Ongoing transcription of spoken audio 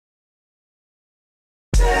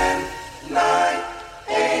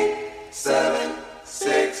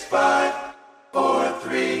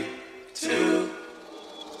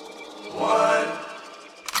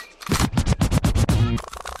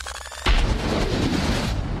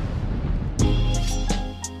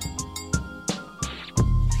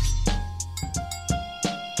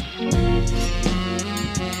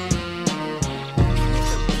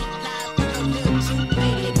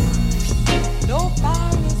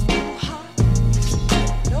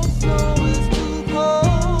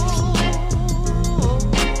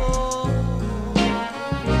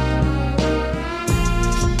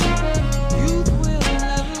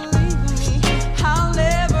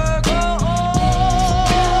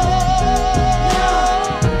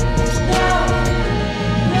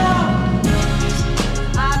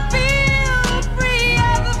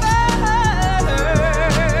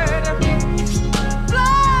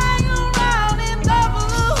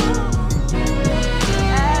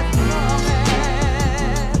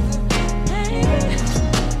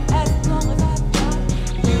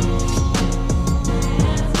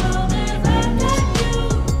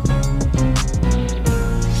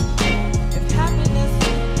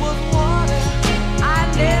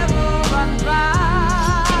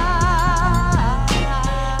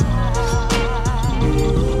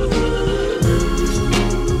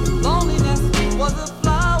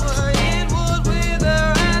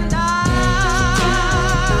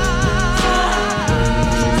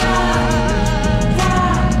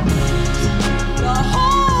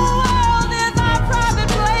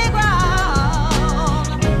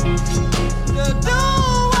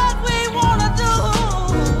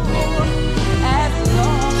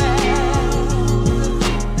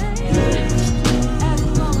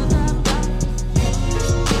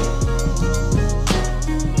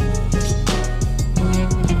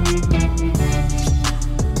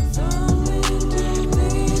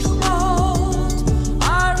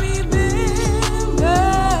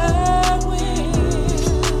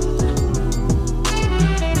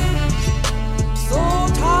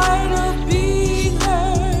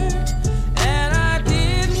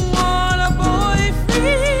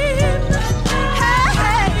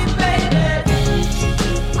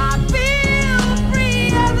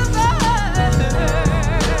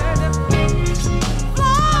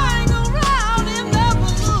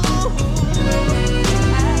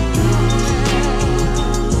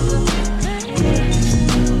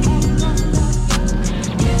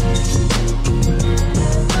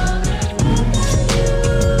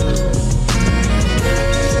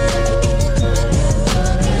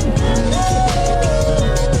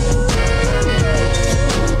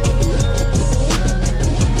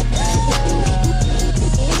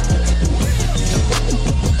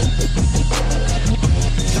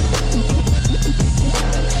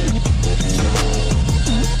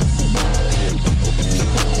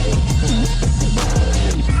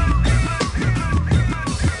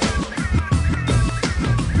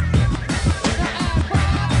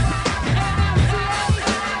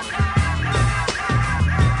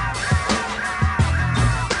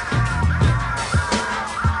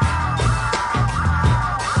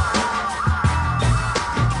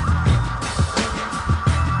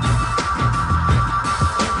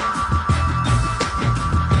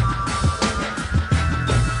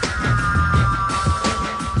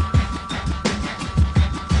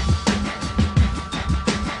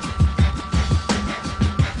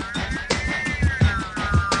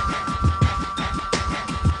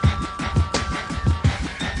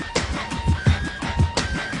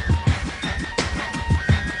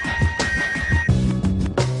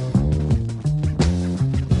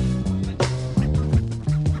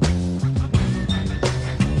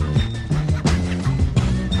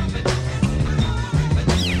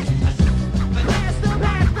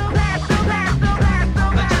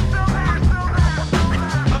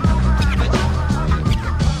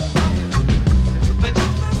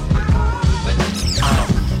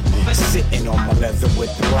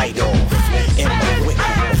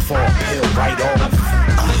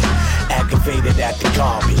Aggravated at the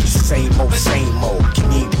garbage, same old, you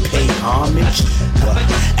need to pay homage. But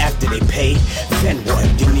after they pay, then what?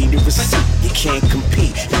 You need a receipt, you can't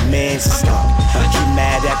compete, your man's stuck. You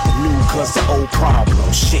mad at the new cause the old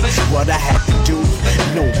problem. Shit, what I had to do,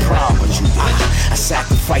 no problem. I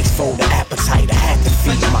sacrificed for the appetite, I had to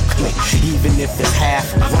feed my clique. Even if it's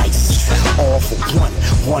half rice, all for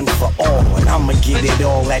one for all. And I'ma get it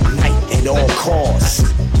all at night at all costs.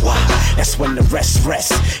 Why? That's when the rest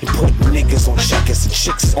rests. And put niggas on checkers and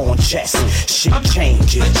chicks on chess. Shit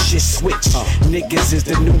changes, shit switch. Niggas is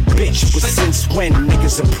the new bitch. But since when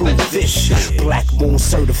niggas approve this? Black Moon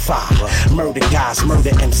certified. Murder guys,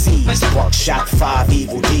 murder MCs. Spark shot 5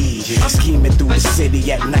 evil deeds. Scheming through the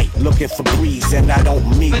city at night, looking for breeze. And I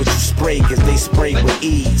don't mean what you spray, cause they spray with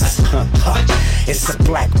ease. It's a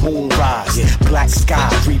black moon rise. Black sky,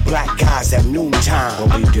 3 black guys at noontime.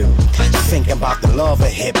 What we do? Think about the love of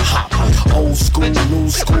hip hop. Old school, new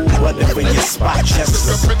school, whatever your spot.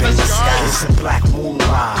 Just look up in the sky. It's a black moon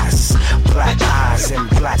rise. Black eyes and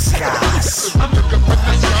black skies.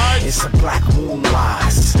 It's a black moon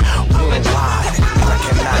rise. Worldwide,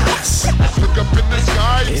 recognize.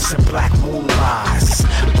 It's a black moon rise.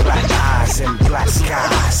 Black eyes and black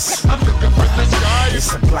skies.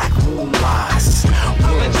 It's a black moon rise.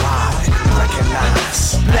 Worldwide,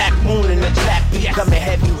 recognize. Black moon in the black beat, coming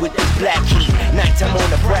heavy with the black heat. Nighttime on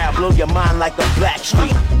the prowl, blow your mind like a black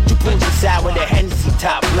street. You pull inside with a Hennessy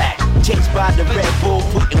top black. Chased by the Red Bull,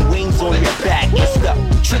 putting wings on your back. It's the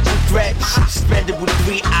triple threat, suspended with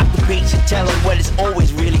 3 occupations. Tell them what it's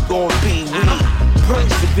always really gonna be. We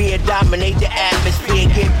persevere, dominate the atmosphere.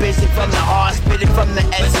 Get busy from the heart, spit it from the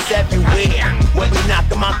essence everywhere. When we knock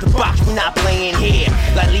them out the box, we not playing here.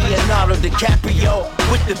 Like Leonardo DiCaprio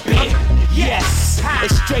with the beer. Yes,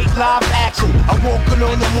 it's straight live action. I'm walking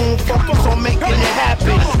on the moon, focus on making it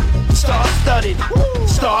happen. Star-studded,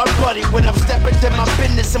 star-budded. When I'm stepping to my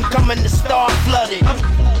business, I'm coming to star-flooded.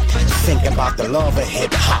 Think about the love of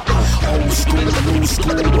hip hop. Old school, new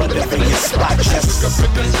school, whatever your spot. Just look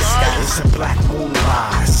up in the sky. It's a black moon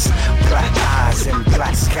rise. Black eyes and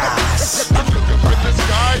black skies.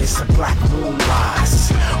 It's a black moon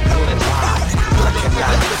rise. Worldwide,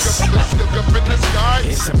 recognize.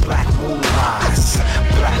 It's a black moon rise.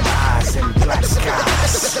 Black eyes and black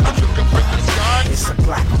skies. It's a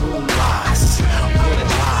black moon rise.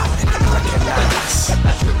 Worldwide, recognize.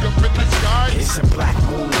 It's a black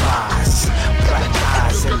moon rise. Black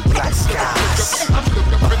eyes and black skies.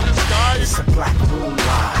 It's a black moon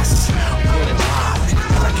rise. Worldwide,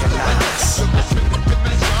 recognize.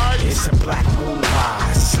 It's a black moon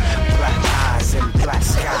rise. Black eyes and black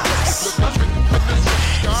skies.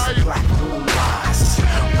 It's a black moon rise.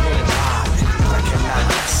 Worldwide,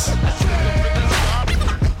 recognize.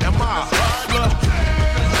 Am I a hustler?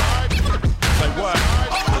 Say what?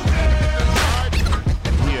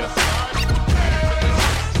 Yeah.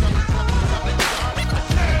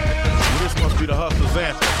 Well, this must be the hustler's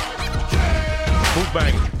anthem. Boot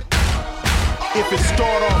banging. If it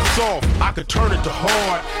start off soft, I could turn it to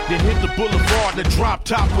hard. Then hit the boulevard and drop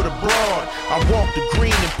top with a broad. I walk the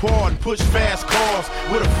green and par and push fast cars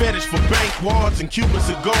with a fetish for bank wards and Cuban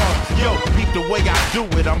cigars. Yo, peep the way I do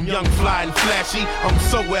it. I'm young, fly, and flashy. I'm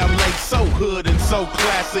so LA, so hood, and so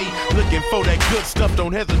classy. Looking for that good stuff,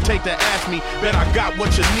 don't hesitate to ask me. Bet I got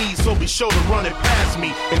what you need, so be sure to run it past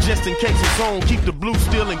me. And just in case it's on, keep the blue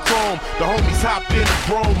steel and chrome. The homies hopped in the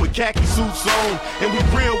chrome with khaki suits on. And we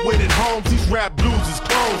real with it, homes. These rap blues is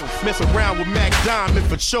closed. Mess around with Mac Diamond,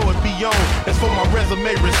 for sure it be on. As for my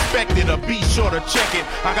resume, respect it, or be sure to check it.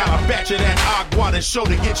 I got a batch of that agua that's sure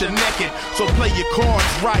to get you naked. So play your cards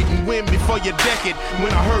right and win before you deck it.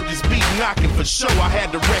 When I heard this beat knocking, for sure I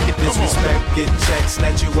had to wreck it. Disrespect, get checked,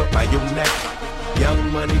 snatch you up by your neck. Young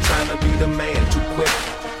money trying to be the man too quick.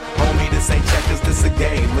 Homie, this ain't checkers, this a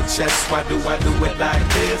game of chess. Why do I do it like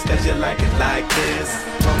this? Cause you like it like this.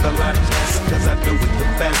 Talk a lot of chess, cause I do it the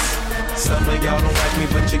best. Some of y'all don't like me,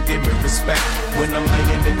 but you give me respect. When I'm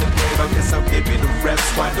laying in the grave, I guess I'll give it a rest.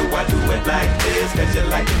 Why do I do it like this? Cause you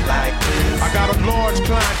like it like this. I got a large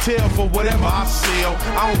clientele for whatever I sell.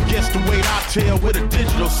 I don't guess the weight I tell with a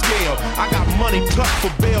digital scale. I got money tucked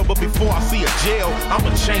for bail, but before I see a jail,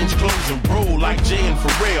 I'ma change clothes and roll like Jay and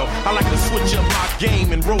Pharrell. I like to switch up my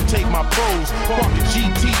game and rotate my pros. Park the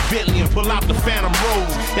GT Bentley and pull out the Phantom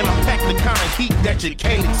Rose. And I pack the kind of heat that you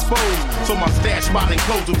can't expose. So my stash spot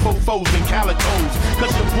enclosed with fofos and calicos.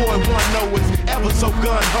 Cause your boy wanna know it's ever so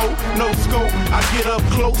gun-ho. No scope, I get up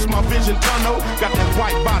close, my vision tunnel. Got that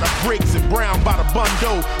white by the bricks and brown by the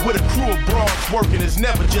bundle. With a crew of broads working, it's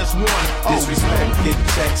never just one. Disrespect, get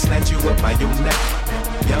checked, snatch you up by your neck.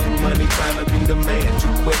 Young money trying to be the man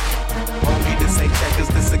too quick. Homie, this ain't checkers,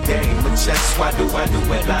 this a game of chess. Why do I do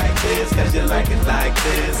it like this? Cause you like it like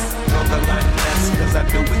this. Talk a lot less, cause I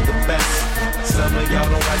do it the best. Some of y'all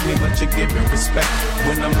don't like me, but you give me respect.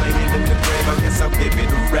 When I'm laying in the grave, I guess I'll give it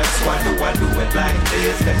a rest. Why do I do it like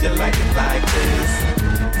this? Cause you like it like this.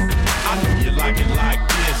 I know you like it like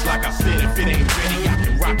this. Like I said, if it ain't ready, I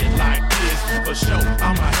can rock it like this. For sure,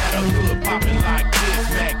 I'ma have a hood popping like this.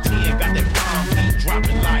 Mac 10 got that bomb beat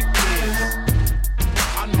dropping like this.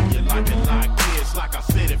 I know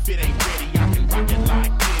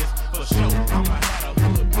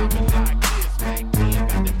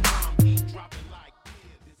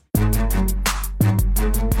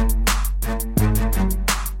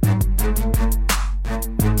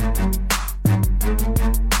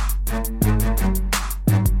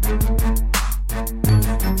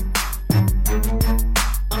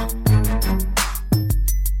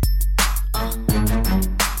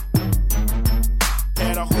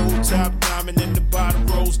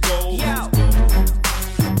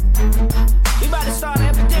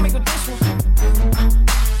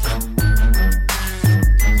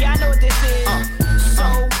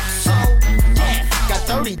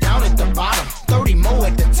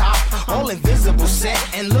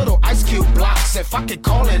if I could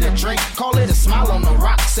call it a drink, call it a smile on the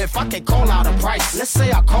rocks. If I could call out a price, let's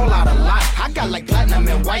say I call out a lot. I got like platinum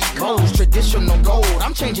and white gold, traditional gold.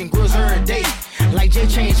 I'm changing grills every day, like Jay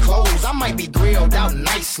changed clothes. I might be grilled out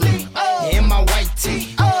nicely in my white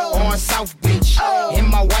tee on South Beach, in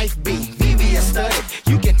my wife beat. VVS studded,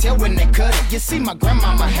 you can tell when they cut it. You see, my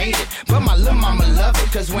grandmama hate it, but my little mama love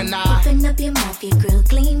it. Cause when I open up your mouth, your grill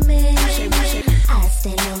gleaming. I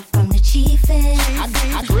stay low from the chiefin'.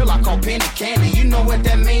 I grill, I call penny candy. You know what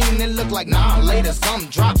that mean? It look like nah later, some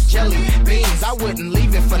drops, jelly beans. I wouldn't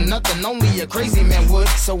leave it for nothing, only a crazy man would.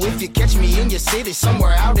 So if you catch me in your city,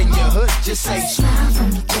 somewhere out in your hood, just say smile for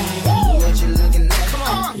me, daddy. What you looking at? Come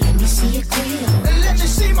on, let me see your grill. And let you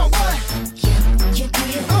see my what? Yeah, your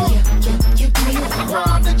grill. Yeah, your grill.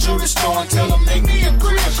 Rob the jewelry store and tell them make me a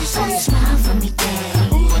grill. She said smile for me,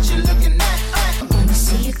 daddy. What you looking at? I wanna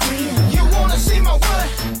see your grill. You wanna see my what?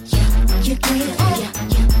 Yeah, your grill.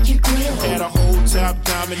 Yeah, your grill. Had a whole top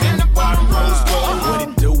diamond in the bottom rose gold. What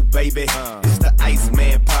it do, baby? It's the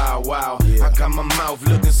Iceman power, wow. I got my mouth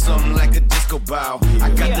looking something like a disco ball. I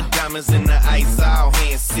got the diamonds in the ice all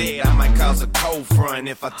hand said. I might cause a cold front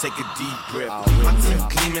if I take a deep breath. My teeth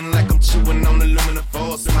gleaming like I'm chewing on aluminum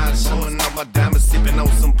foil. Smile showing all my diamonds, sipping on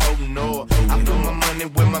some potent oil. I put my money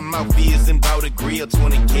where my mouth is and bought a grill.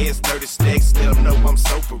 20 kids, 30 stacks, let them know I'm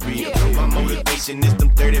so for real. My motivation is them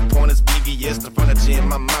 30 pointers, BVS, the furniture in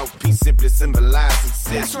my mouthpiece simply symbolize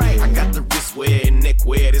success. I got the wrist wear and neck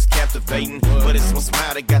wear that's captivating, but it's my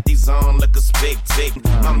smile that got these on like a spectating.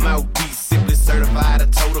 My mouthpiece simply certified a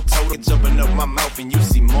total jumping up my mouth and you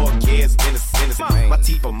see more kids than a sentence. My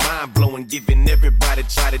teeth are mind blowing, giving everybody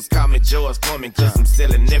try to call me George Foreman, cause I'm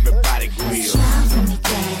selling everybody grills. Smile for me,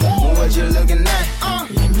 daddy. What you looking at?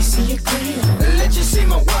 Let me see your grill. Let you see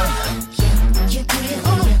my what? Yeah, your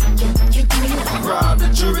grill. Yeah, your grill. Rob the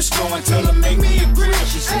jewelry store and tell them make me a grill.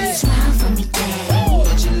 She said smile for me, daddy.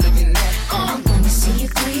 What you looking at? I wanna see your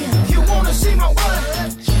grill. You wanna see my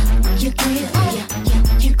what? Yeah, your grill.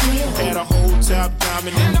 Yeah, your grill. Had a whole top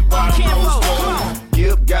diamond in the bottom rose gold.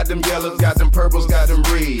 Yep, got them yellows, got them purples, got them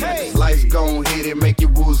reds. Hey. Life's gon' hit it, make you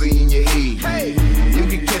woozy in your head. Hey. You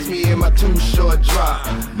can catch me in my too short drop.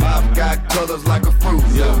 Mouth got colors like a fruit.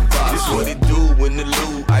 This what it do when the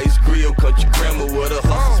Lou ice grill country grammar where the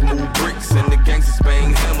hustlers move bricks and the gangsters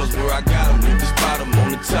bang hammers. Where I got them, just bottom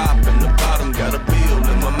on the top and the bottom got a bill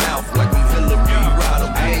in my mouth like I'm Hillary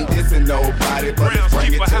Rodham. I ain't dissing nobody, but let's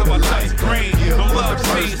bring it to the light. No love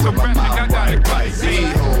sees so graphic, I got it right. See,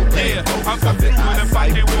 yeah, I'm something if I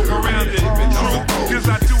can't walk around it. True, cause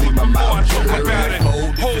I do it before I talk about it.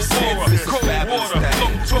 Whole aura, cold water,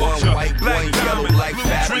 flow torture, black diamond, blue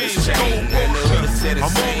dreams, gold vulture.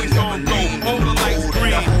 I'm always on go, hold the lights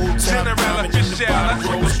green. General official, I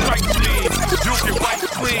throw a strike clean. You get white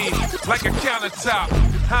clean, like a countertop.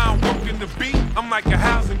 How I'm working the beat, I'm like a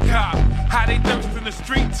housing cop. How they thirst in the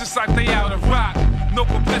streets, it's like they out of rock. No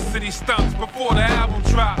publicity stunts before the album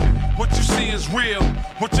drop. What you see is real,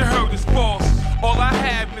 what you heard is false. All I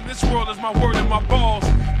have in this world is my word and my balls.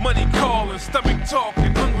 Money calling, stomach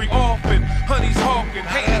talking, hungry orphan. Honey's hawking,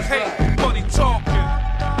 haters hate, money talking.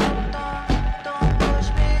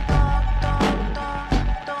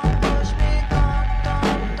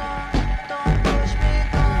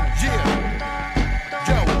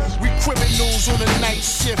 On the night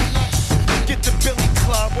shift, get the Billy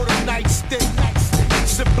Club or the nightstick.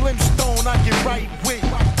 It's a blimstone I get right with.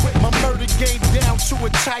 My murder game down to a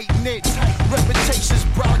tight knit. Reputation's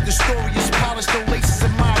broad, the story is polished. No laces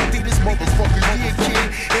in my Adidas, motherfucker. Yeah,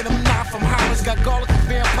 kid, and I'm not from Hollis. Got garlic and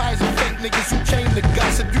vampires and fake niggas who came to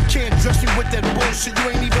gossip. You can't dress me with that bullshit.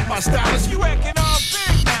 You ain't even my stylist. You acting all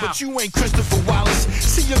big now, but you ain't Christopher Wallace.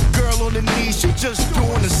 See a girl on the knees, she just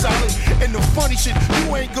doing the solid. And the funny shit,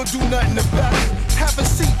 you ain't gonna do nothing about it. Have a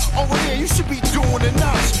seat over there, you should be doing the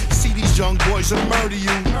knowledge. See these young boys will murder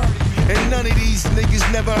you, and none of these niggas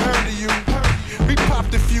never heard of you. We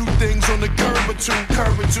popped a few things on the curb or two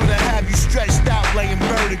to have you stretched out, laying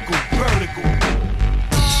vertical.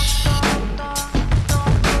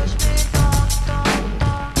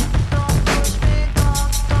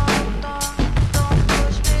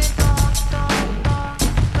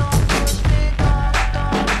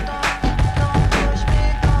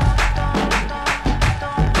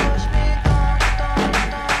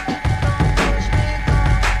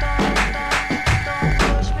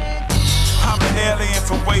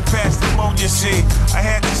 Way past the pneumonia, see. I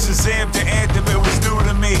had to Shazam the anthem, it was new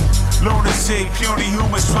to me. Lunacy, puny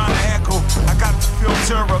humans trying to echo. I got the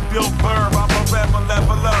filter of Bill Burr, I'm a rebel,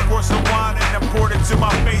 level up. Pour some wine and pour it to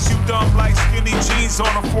my face. You dumb like skinny jeans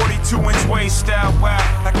on a 42-inch waist style. Wow,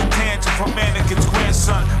 like a tangent from Mannequin's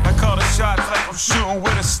grandson. I call the shots like I'm shooting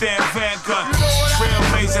with a Stan Van gun.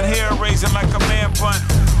 Trailblazing, hair raising like a man bun.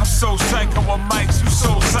 I'm so psycho on mics, you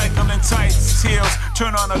so psycho in tights. Heels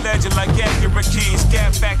turn on a legend like accurate keys.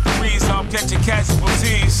 Gap factories, I'm catching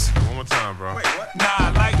casualties. One more time, bro. Wait, what? Nah,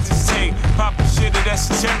 I like to sing. Poppin' shit of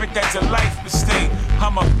esoteric, that's a life mistake.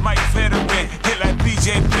 I'm a Mike veteran, hit like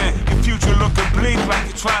BJ Penn. Your future looking bleak like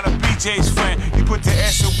you're trying to BJ's friend. You put the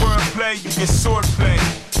S in wordplay, you get swordplay.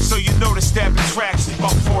 So you know the stabbing tracks is my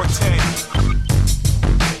forte.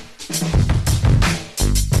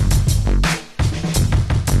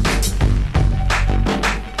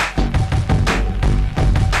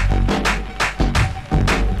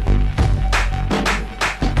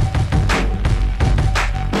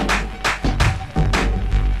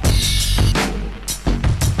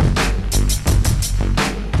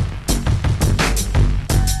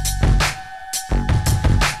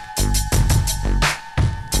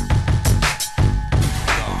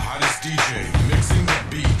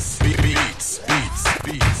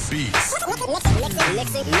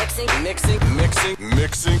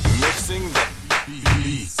 Mixing the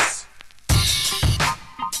beats.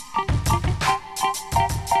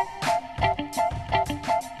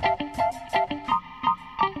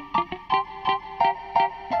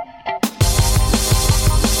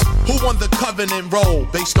 Who won the Covenant role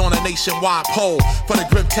based on a nationwide poll for the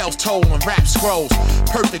Grim Tales toll and rap scrolls?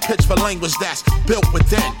 Perfect pitch for language that's built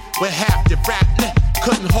within, where half the rap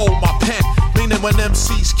couldn't hold my pen. Meaning when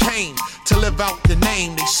MCs came to live out the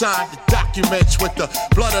name, they signed the documents with the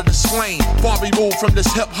blood of the slain. Far removed from this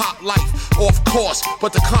hip-hop life, off course,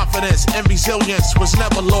 but the confidence and resilience was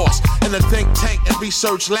never lost. In the think tank and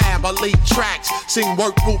research lab, I laid tracks, seen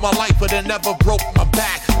work through my life, but it never broke my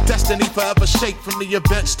back. Destiny forever shaped from the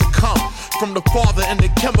events to come, from the father and the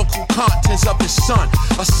chemical contents of his son.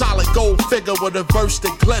 A solid gold figure with a verse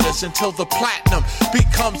that glitters until the platinum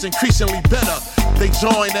becomes increasingly bitter. They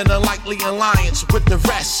join an unlikely alliance with the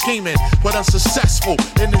rest, scheming but unsuccessful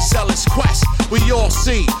in the zealous quest. We all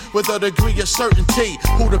see with a degree of certainty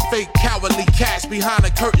who the fake cowardly cats behind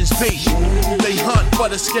the curtains be. They hunt for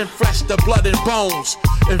the skin fresh, the blood and bones.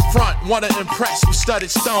 In front, wanna impress with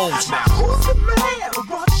studded stones. Now who's the man who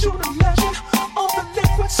brought you the legend of the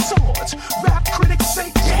liquid swords? Rap critics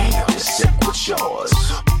say, damn, it's sick with yours.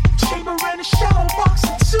 Chamber and a shadow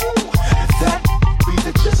boxing too. That be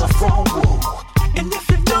the jizz from Woo. And if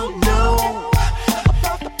you don't know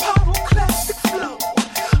about the pyroclastic flow,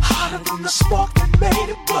 hotter than the spark that made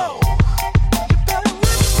it blow, you better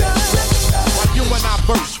recognize. While you and I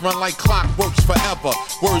burst, run like clockworks forever.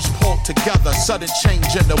 Words pulled together, sudden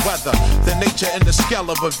change in the weather. The nature and the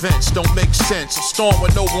scale of events don't make sense. A storm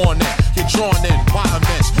with no warning, you're drawn in by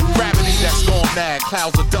immense gravity that's gone mad.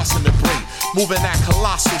 Clouds of dust and debris, moving at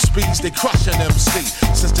colossal speeds, they crushing MC.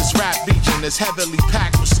 Since this rap region is heavily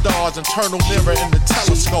packed with stars, internal mirror in the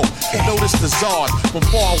telescope. Notice the czars from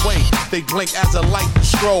far away, they blink as a lightning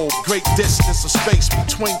strobe. Great distance of space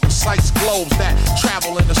between precise globes that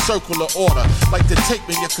travel in a circular order, like the tape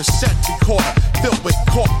in your cassette recorder, filled with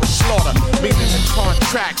corporate slaughter. Meaning the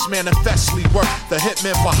contracts manifestly work. The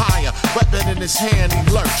hitman for hire, weapon in his hand, he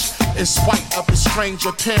lurks. In spite of his strange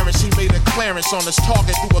appearance, he made a clearance on his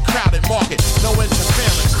target through a crowded market. No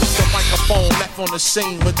interference. The microphone left on the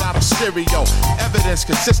scene without a stereo. Evidence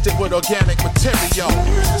consistent with organic material.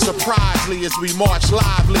 Surprisingly, as we march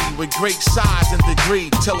lively with great size and degree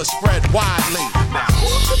till it spread widely. Now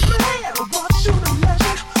who's the man who brought you the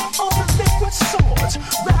legend of the liquid swords?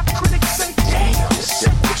 Rap critics say, damn, it's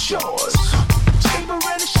sick with yours. Chamber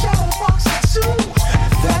and a shadow boxing too.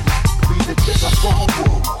 That be the jizz from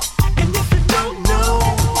Woo. And if you don't know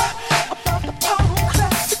about the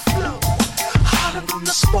pyroclastic flow, hotter than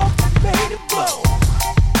the spark that made it blow,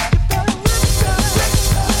 you better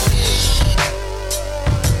recognize.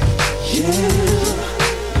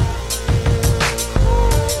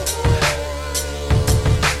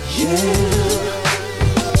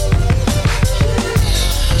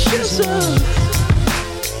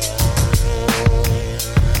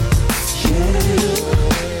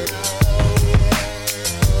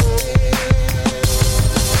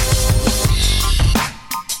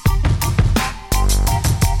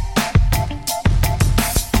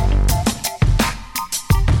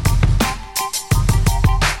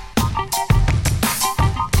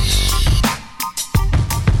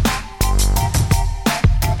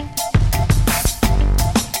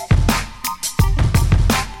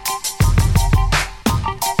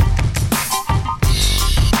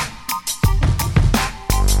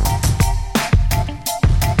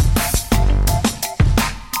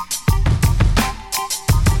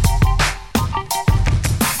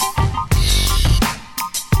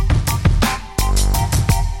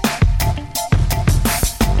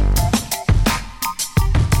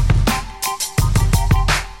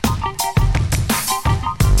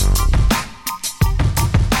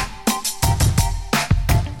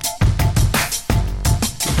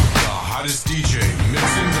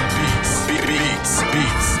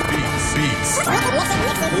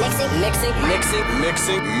 Mixing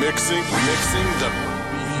the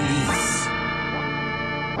beats.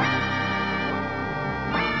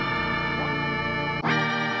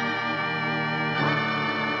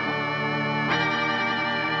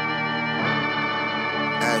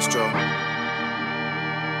 Astro.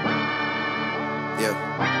 Yeah.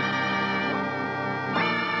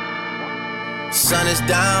 Sun is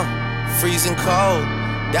down, freezing cold.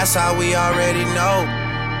 That's how we already know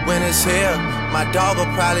when it's here. My dog will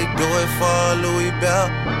probably do it for Louis Bell.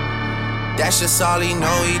 That's just all he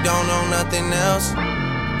know, he don't know nothing else.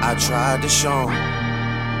 I tried to show him.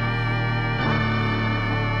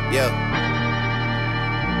 Yeah.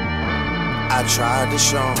 I tried to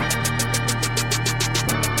show him.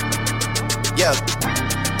 Yeah.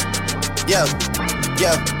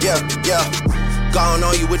 Gone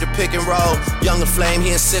on you with the pick and roll. Younger Flame,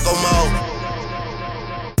 he in sicko mode.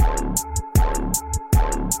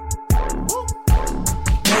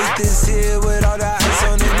 Nathan's here with all the ice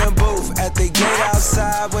on in the booth. At the gate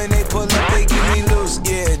outside, when they pull up, they give me loose.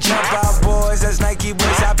 Yeah, jump out, boys. That's Nike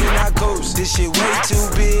boys hopping our coast. This shit way too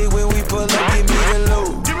big. When we pull up, give me the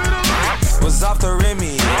loot. Was off the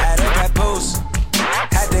Remy, had up at post.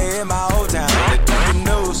 Had to hit my old town, the Dunkin'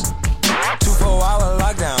 News. 2-4-hour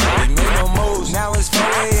lockdown, we made no moves. Now it's 4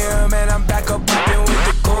 a.m. and I'm back up popping with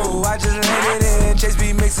the crew. I just landed in, Chase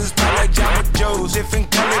B mixes pop like Jamba Joe's.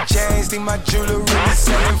 Different color chains, think my jewelry really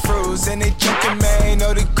selling fruits. And they joking, man,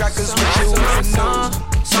 know the crackers with you with the news.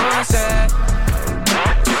 Sunset.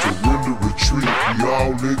 Surrender retreat, we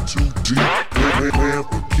all in too deep. Plan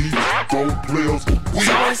for keeps, don't play us for weak.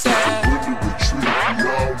 Surrender retreat, we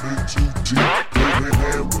all in too deep. Plan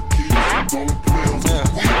for keeps, don't play us for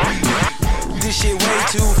weak. This shit way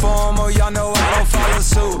too formal, y'all know I don't follow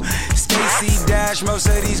suit. Stacy Dash, most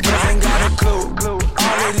of these girls ain't got a clue.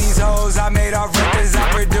 All of these hoes I made off records I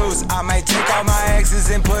produce. I might take all my exes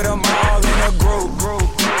and put them all in a group.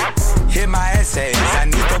 Hit my essays, I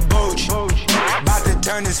need the booch. About to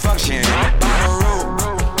turn this function into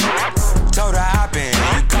Bonnaroo. Told her hop in,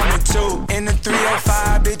 you coming too. In the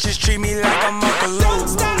 305, bitches treat me like I'm Uncle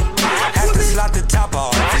Luke. Have to slot the top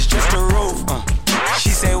off, it's just a roof. She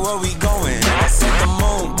say, where we going? I said the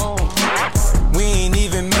moon. We ain't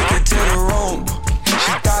even make it to the room.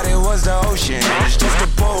 She thought it was the ocean, it's just a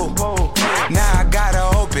pool. Now I gotta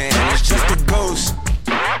open, it's just a ghost.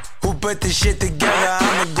 Who put this shit together?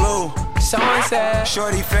 I'm the glue. Someone said,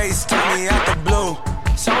 shorty face, tell me out the blue.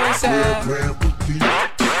 Someone said,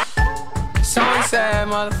 someone said,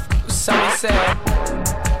 motherfucker, someone said,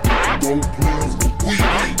 don't play us for weak.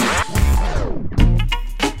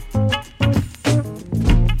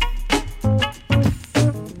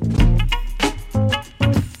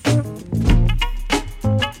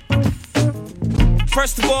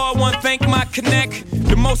 First of all, I want to thank my connect,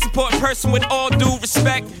 the most important person with all due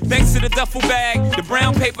respect. Thanks to the duffel bag, the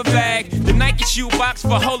brown paper bag, the Nike shoe box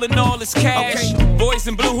for holding all his cash. Okay. Boys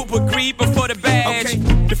in blue who put greed before the badge. Okay.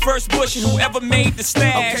 The first bush and whoever made the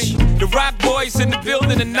stash. Okay. The rock boys in the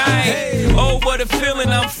building tonight. Hey. Oh, what a feeling,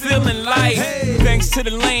 I'm feeling like. Hey. Thanks to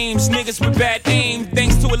the lames, niggas with bad aim.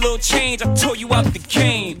 Thanks to a little change, I tore you out the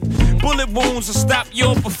game. Bullet wounds will stop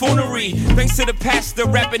your buffoonery. Thanks to the pastor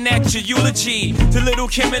rapping at your eulogy. To Little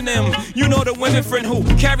Kim and them, you know the women friend who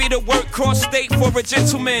carry the work cross state for a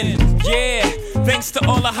gentleman. Yeah, thanks to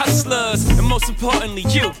all the hustlers, and most importantly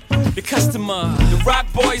you, the customer. The rock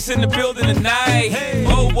boys in the building tonight. Hey.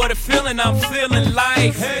 Oh, what a feeling, I'm feeling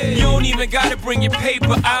like. Hey. You don't even gotta bring your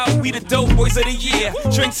paper out. We the dope boys of the year.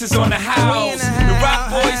 Drinks is on the house. The rock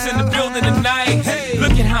boys in the building tonight. Hey.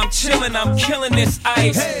 Look at how I'm chilling, I'm killing this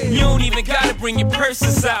ice. Hey. You don't even gotta bring your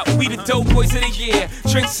purses out. We the dope boys of the year.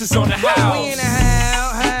 Drinks is on the house. We in the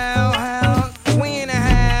house. We in the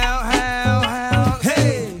house.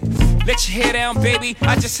 Hey. Let your hair down, baby.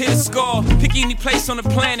 I just hit a score. Pick any place on the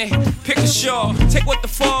planet. Pick a shore. Take what the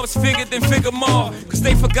Forbes figured, then figure more. Cause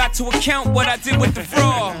they forgot to account what I did with the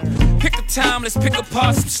fraud. Pick a time, let's pick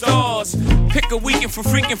apart some stars. Pick a weekend for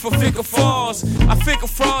freaking for figure falls. I figure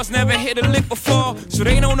frauds never hit a lick before, so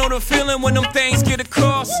they don't know the feeling when them things get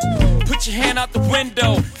across. Put your hand out the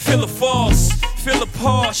window, feel a force. Feel a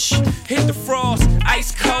Porsche, hit the frost,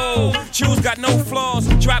 ice cold. Shoes got no flaws,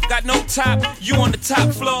 drop got no top. You on the top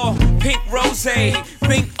floor, pink rose,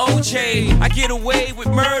 think OJ. I get away with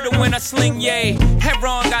murder when I sling yay.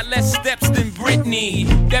 Hebron got less steps than Britney.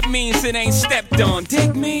 That means it ain't stepped on.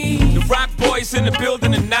 Dig me. The rock boys in the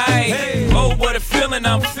building tonight. Hey. Oh, what a feeling,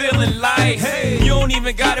 I'm feeling like. Hey. You don't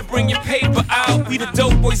even gotta bring your paper out. We the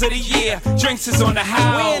dope boys of the year. Drinks is on the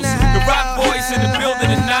house. The rock boys in the building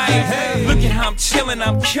tonight. Hey. Look at how I'm chilling, feeling,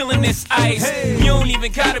 I'm killing this ice. You don't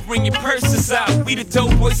even gotta bring your purses out. We the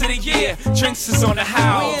dope boys of the year. Drinks is on the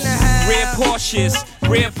house. Red Porsches,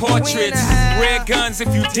 red portraits, red guns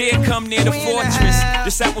if you dare come near the fortress.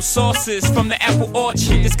 This apple sauce is from the apple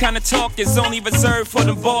orchard. This kind of talk is only reserved for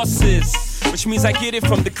them bosses. Which means I get it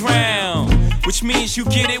from the ground. Which means you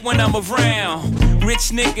get it when I'm around.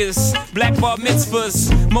 Rich niggas, black bar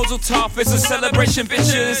mitzvahs. Mazel tov is a celebration,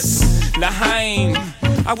 bitches. L'chaim,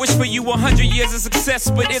 I wish for you 100 years of success,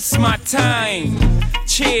 but it's my time.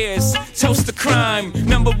 Cheers, toast to crime.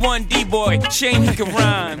 Number one D-boy, shame he can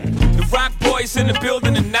rhyme. The rock boys in the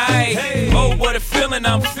building tonight. Oh, what a feeling,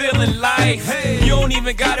 I'm feeling life. You don't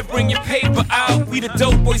even gotta bring your paper out. We the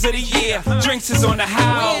dope boys of the year. Drinks is on the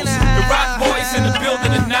house. The rock boys in the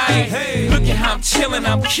building tonight. Look at how I'm chilling,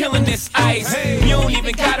 I'm killing this ice. You don't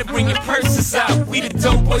even gotta bring your purses out. We the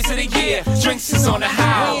dope boys of the year. Drinks is on the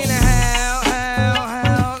house.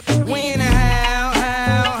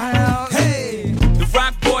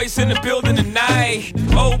 In the building tonight.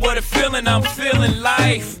 Oh, what a feeling, I'm feeling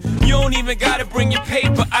life. You don't even gotta bring your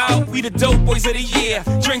paper out. We the dope boys of the year.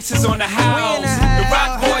 Drinks is on the house. The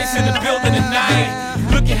rock boys in the building tonight.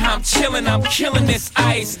 Look at how I'm chilling, I'm killing this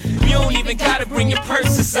ice. You don't even gotta bring your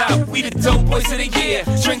purses out. We the dope boys of the year.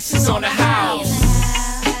 Drinks is on the house.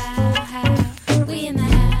 We in the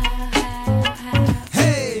house.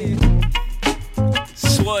 Hey,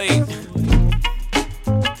 sweet.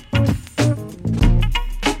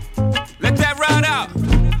 Ride out.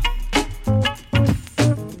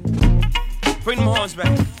 Bring them horns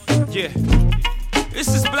back. Yeah. This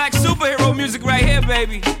is black superhero music right here,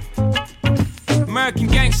 baby. American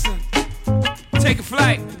gangster. Take a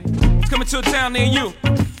flight. It's coming to a town near you.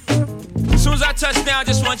 As soon as I touch down, I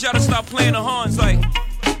just want y'all to start playing the horns like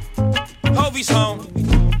Hovey's home.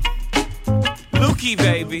 Lukey,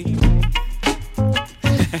 baby.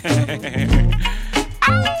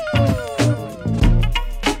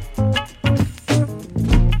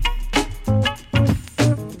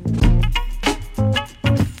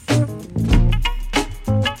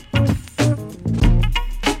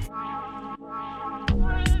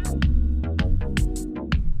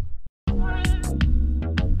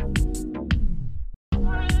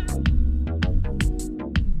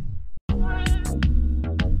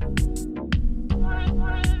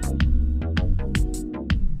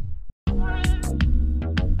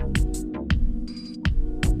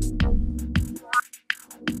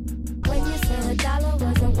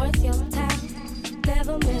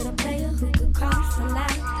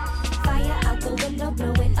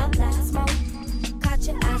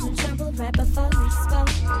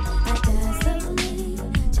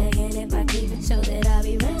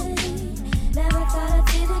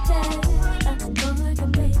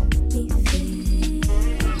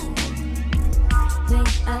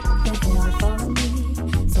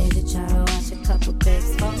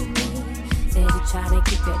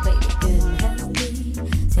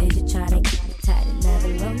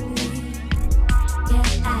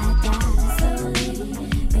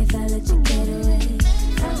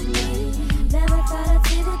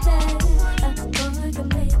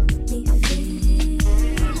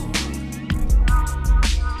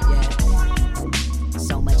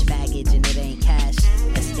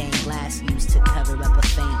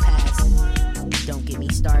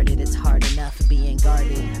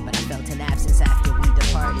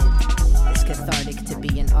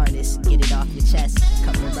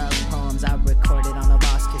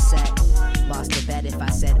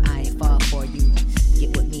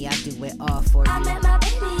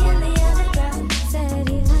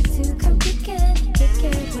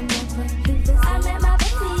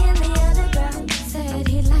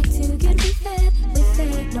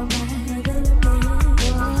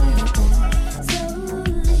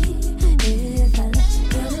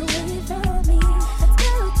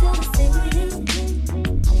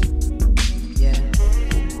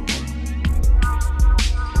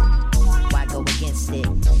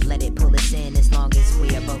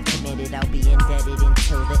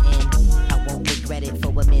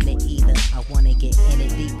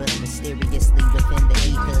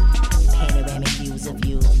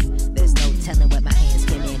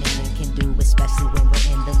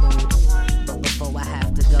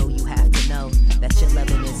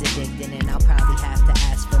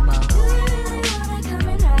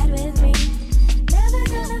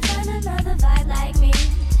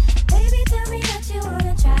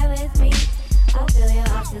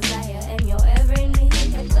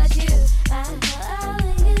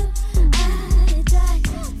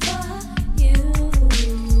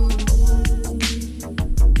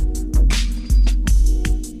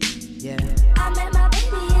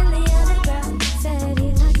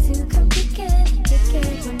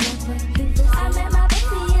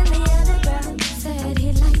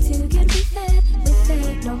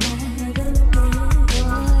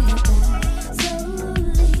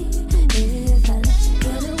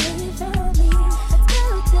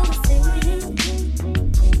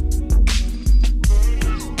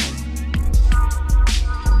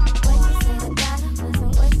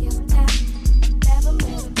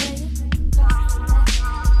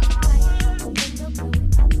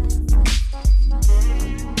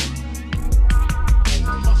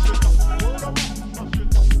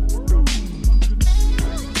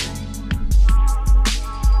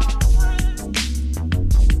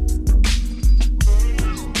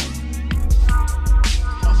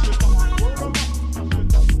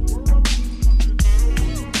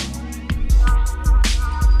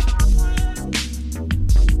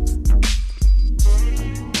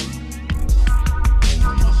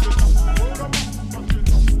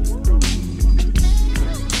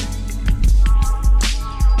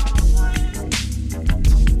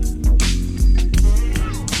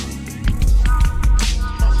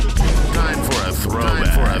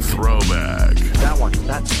 throwback.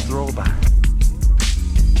 That's throwback.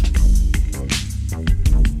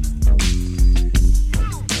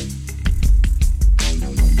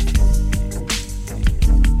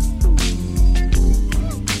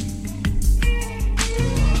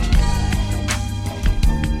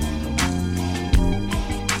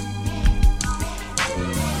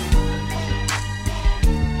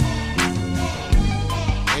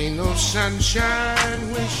 Ain't no sunshine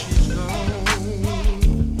when she's gone.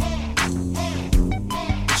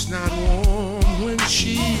 It's not warm when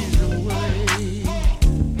she's away.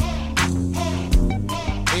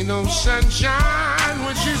 Ain't no sunshine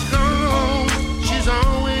when she's gone. She's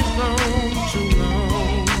always gone too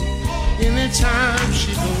long. Anytime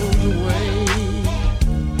she goes away,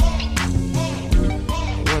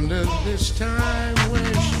 I wonder this time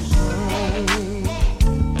where she's gone.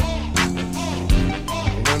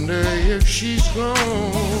 Wonder if she's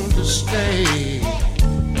going to stay.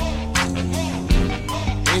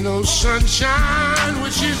 Ain't no sunshine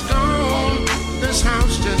when she's gone. This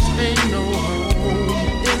house just ain't no home.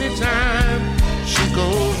 Anytime she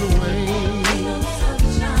goes away. Ain't no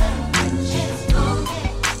sunshine when she's gone.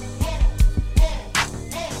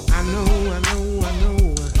 I know.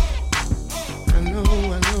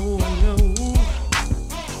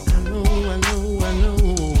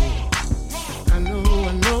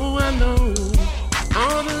 I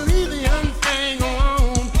ought to leave the young thing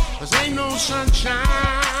alone, 'cause ain't no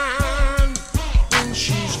sunshine when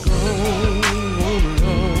she's gone.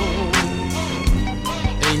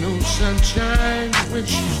 Ain't no sunshine when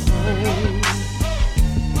she's gone.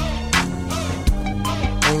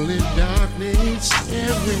 Only darkness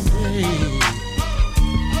every day.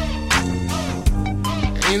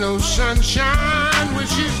 Ain't no sunshine when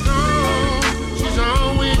she's gone. She's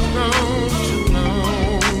always gone too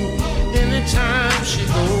long. Anytime she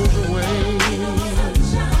goes away.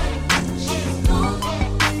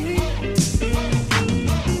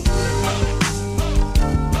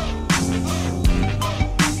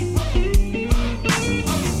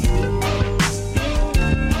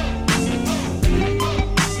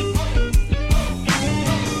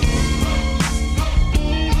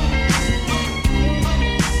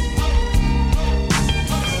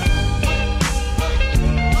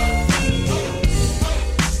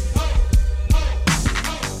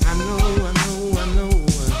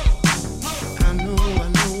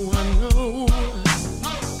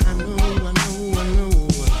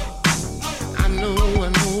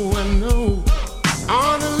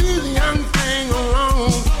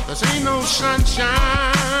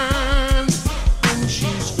 Sunshine when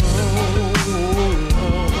she's gone.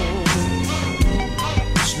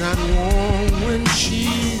 It's not warm when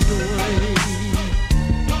she's away.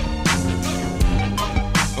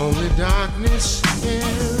 Only darkness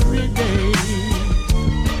every day.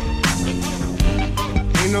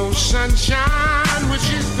 Ain't no sunshine when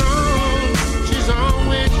she's gone. She's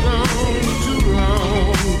always gone too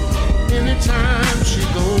long. Anytime she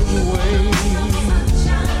goes away.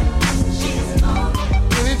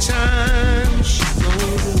 Anytime she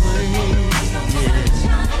goes away, yeah.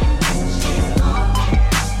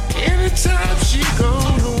 Anytime she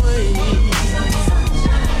goes away,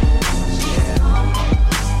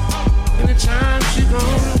 anytime she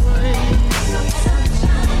goes away,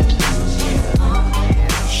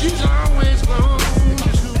 she's always gone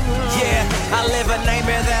too long. Yeah, I live a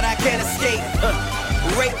nightmare that I can't escape.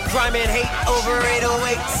 Rape, crime, and hate over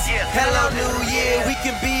 808s. Hello, New Year, we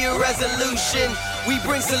can be a resolution. We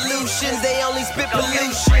bring solutions, they only spit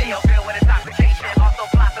pollution. Filled with intoxication, also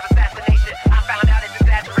plots of assassination. I found out it's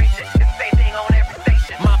exaggeration. It's the same thing on every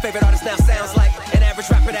station. My favorite artist now sounds like an average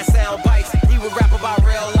rapper that sound bites. He would rap about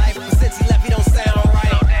real life, but since he left, he don't sound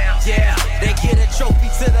right. Yeah, they get a trophy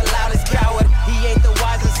to the loudest coward. He ain't the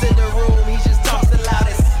wisest in the room, he just talks the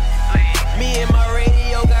loudest. Me and my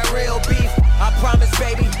radio got real beef. I promise,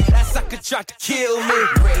 baby, that sucker tried to kill me.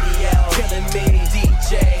 Radio killing me,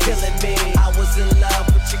 DJ killing me. I was in love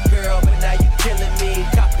with your girl, but now you killing me.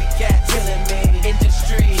 Copycat killing me,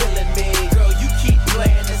 industry killing me. Girl, you keep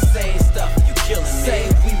playing the same stuff, you killing me.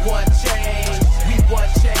 Say we want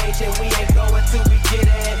change, and we ain't going till we get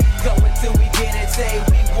it. Going till we get it. Say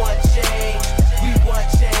we want change,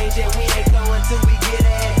 and we ain't going till we get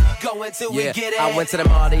it. Going till we get it. I went to the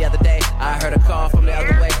mall the other day. I heard a call from the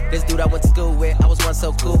other way. This dude I went to school with, I was once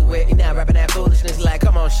so cool with. He now rapping that foolishness like,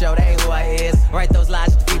 come on, show, that ain't who I is. Write those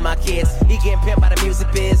lies to feed my kids. He getting pimped by the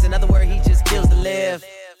music biz. In other words, he just kills to live.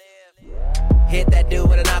 Hit that dude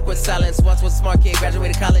with an awkward silence. Once was a smart kid,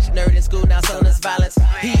 graduated college, nerd in school, now selling us violence.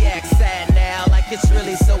 He acts sad now, like it's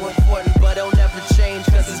really so important, but it'll never change,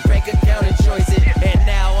 cause his bank account and choices. And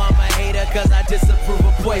now I'm a hater player cause I disapprove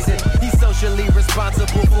of poison. He's socially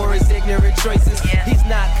responsible for his ignorant choices. He's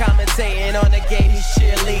not commentating on the game, he's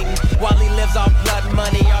cheerleading. While he lives off blood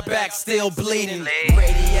money, our back's still bleeding.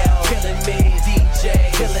 Radio, killing me.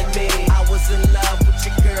 DJ, killing me. I was in love with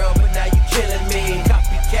your girl, but now you killing me.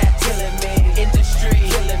 Copycat, killing me. Industry,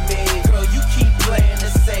 killing me. Girl, you keep playing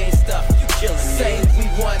the same stuff, you killing me. Say we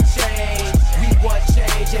want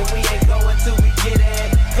change, and we ain't going till we get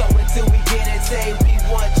it. Going till we get it. Say we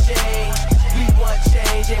want change,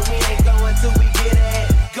 and we ain't going till we get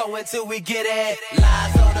it. Going till we get it.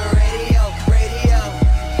 Lies on the radio.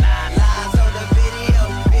 Lies on the video.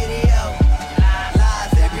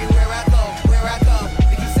 Lies everywhere I go.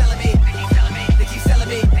 They keep selling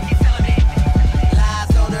me.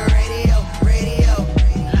 Lies on the radio.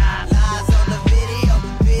 Lies on the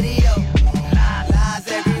video. Lies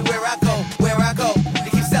everywhere I go. They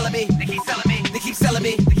keep selling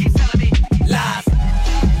me. Lies.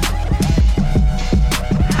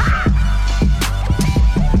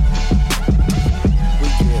 We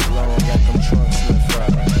get low, got them trunks in the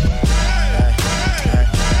front.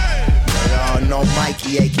 Y'all know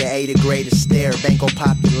Mikey, aka the greatest stare. Banco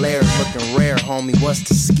Popular, looking rare, homie. What's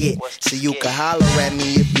the skit? So you can holler at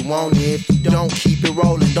me if you want it. If you don't, keep it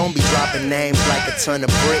rolling. Don't be dropping names like a ton of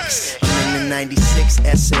bricks. I'm in the 96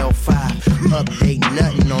 SL5. Update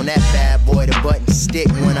nothing on that bad boy. The button stick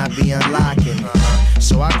when I be unlocking.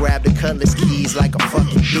 So I grab the cutlass keys like a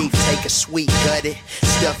fucking beef. Take a sweet, gut it,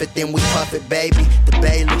 stuff it, then we puff it, baby. The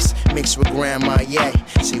Baileys mixed with Grandma, yeah.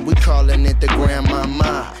 See, we calling it the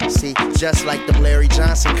Grandmama. See, just like them Larry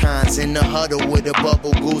Johnson cons in the huddle with a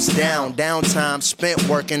bubble goose down. Downtime spent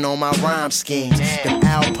working on my rhyme schemes. Them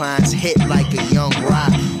Alpines hit like a young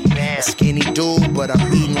rock. A skinny dude, but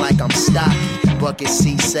I'm eating like I'm stocky. Bucket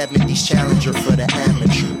C70's Challenger for the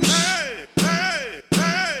amateurs.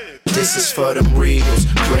 This is for them Regals,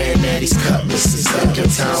 Granddaddy's Cutlasses, Lincoln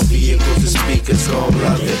Town vehicles, the speakers gon'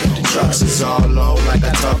 love it. The trucks is all low like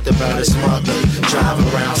I talked about his mother. Drive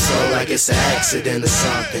around slow like it's an accident or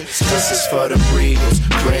something. This is for them Regals,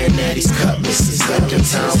 Granddaddy's Cutlasses, Lincoln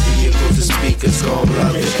Town vehicles, the speakers gon'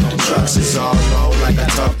 love it. The trucks is all low like I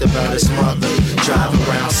talked about his mother. Drive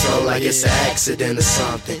around slow like it's an accident or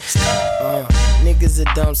something. Niggas a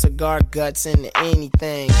dumb cigar guts into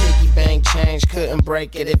anything. Piggy bank change, couldn't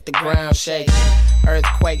break it if the ground shaking.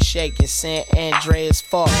 Earthquake shaking, San Andreas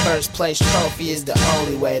fault. First place trophy is the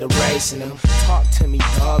only way to racing them. Talk to me,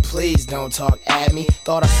 dog, please don't talk at me.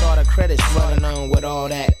 Thought I saw the credits running on with all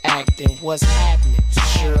that acting. What's happening?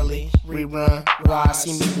 Surely, rerun, why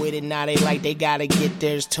see me with it now? They like they gotta get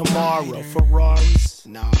theirs tomorrow. Ferraris?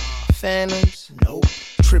 Nah. Phantoms? Nope.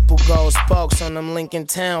 Triple gold spokes on them Lincoln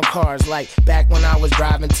Town cars, like back when I was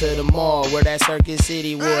driving to the mall where that Circuit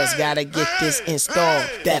City was. Gotta get this installed.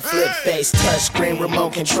 That flip face, touchscreen,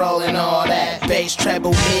 remote control, and all that. Bass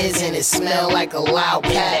treble mids and it smell like a loud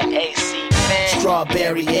pack. AC fan,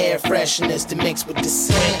 strawberry air freshness to mix with the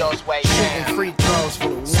scent. Shooting free throws for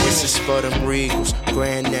the win. This is for them Regals,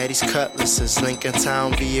 Granddaddy's Cutlasses, Lincoln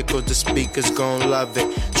Town vehicles, the speakers gon' love it.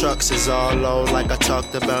 Trucks is all low like I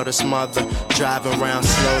talked about his mother. Driving around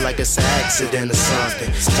slow like it's an accident or something.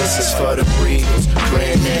 This is for the Regals,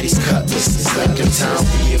 Granddaddy's Cutlasses, Lincoln Town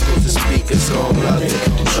vehicles, the speakers gon' love it.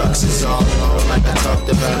 Trucks is all low like I talked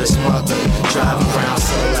about his mother. Driving around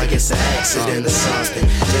slow like it's an accident or something.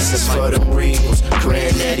 This is for the Regals,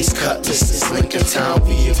 Granddaddy's Cutlasses, Lincoln Town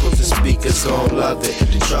vehicles, the speakers gon' love it.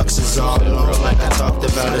 The trucks is all low like I talked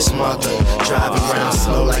about his mother. Driving around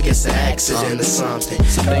slow like it's an accident or something.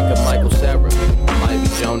 Think of Michael Sarah, might be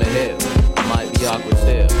Jonah Hill, might be awkward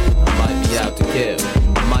still, might be out to kill,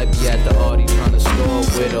 might be at the Audi trying to score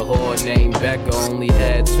with a whore named Becca. Only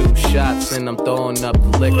had 2 shots and I'm throwing up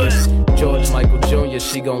the liquor. George Michael Jr.,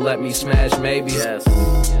 she gon' let me smash maybe. Yes.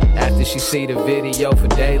 After she see the video for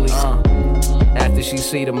daily. After she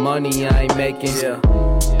see the money I ain't making.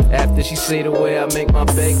 After she see the way I make my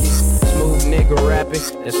bacon. Smooth nigga rapping,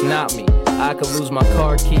 that's not me. I could lose my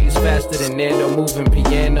car keys faster than Nando moving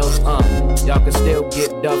pianos. Y'all can still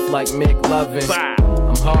get duffed like Mick Lovin'.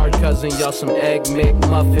 I'm hard cousin, y'all some egg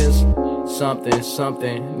McMuffins.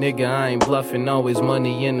 Something, nigga, I ain't bluffing. Always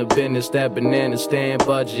money in the business, that banana stand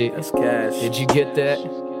budget. That's cash. Did you get that?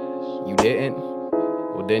 You didn't?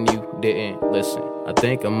 Well, then you didn't listen. I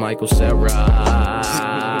think I'm Michael Sarah.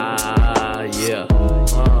 Yeah.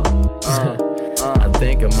 I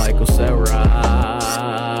think I'm Michael Sarah.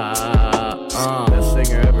 Best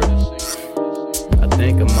singer ever. I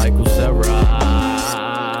think I'm Michael Sarah.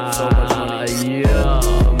 So much money. Yeah.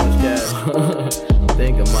 So much cash. I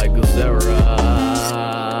think I'm Michael Sarah.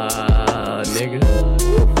 Nigga.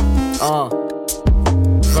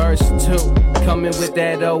 Verse 2. Coming with with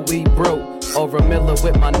that OE brew. Over a Miller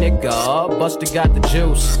with my nigga, Buster got the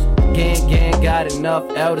juice. Gang got enough,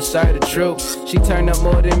 L to serve the troops. She turned up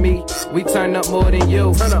more than me, we turn up more than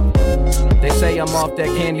you. Turn up. They say I'm off that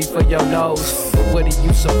candy for your nose, but what do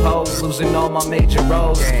you suppose? Losing all my major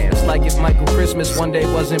roles. It's like if Michael Christmas one day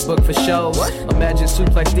wasn't booked for shows. What? Imagine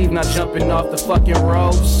Suplex Steve not jumping off the fucking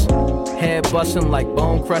ropes. Head busting like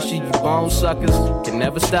Bone Crusher, you bone suckers can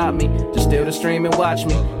never stop me. Just steal the stream and watch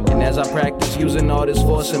me. And as I practice using all this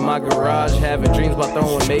force in my garage, having dreams about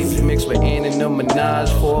throwing Maybe mixed with Ann and the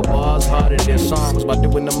Minaj. 4 bars harder than songs by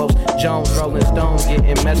doing the most Jones, Rolling Stones,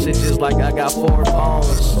 getting messages like I got 4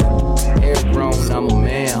 phones. Hair grown, I'm a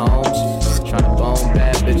man, Holmes. Trying to bone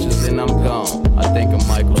bad bitches, then I'm gone. I think I'm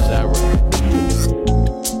Michael Sarah.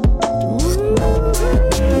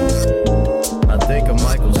 I think I'm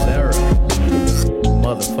Michael Sarah,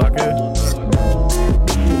 motherfucker.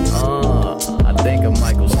 I think I'm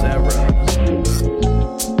Michael Sarah.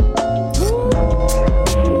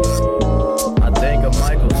 I think I'm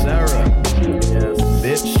Michael Sarah. Yes,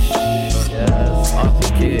 bitch. Yes,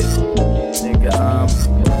 awesome kid. Nigga, I'm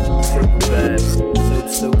super bad.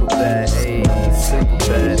 Super bad. Ayy, super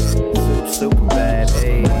bad. Super bad.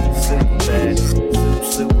 Ayy, super bad.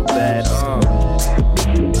 Super bad.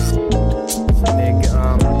 Nigga,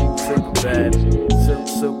 I'm super bad,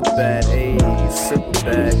 super bad, ayy, super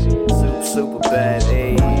bad, super bad,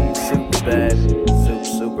 ayy, super bad,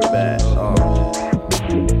 super bad. I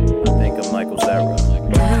think I'm Michael Sarah.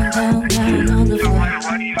 Down on the floor.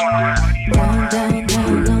 Down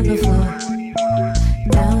on the floor.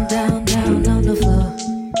 Down on the floor.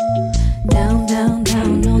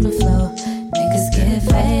 Down on the floor. Niggas get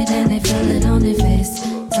fade and they feel it on their face.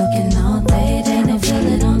 Talking all day, then they feel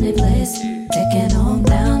it on their place. Take it on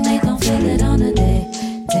down, they gon' feel it on the day.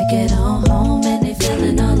 Take it on home and they feel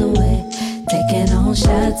it all the way. Take it on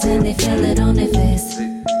shots and they feel it on their face.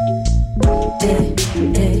 Hey,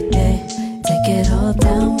 hey, hey. Take it all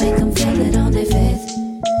down, make them feel it on their face.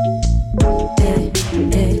 Hey,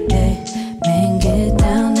 hey, hey. Man, get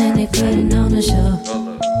down and they putting on a show.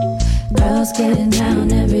 Girls getting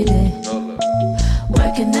down every day.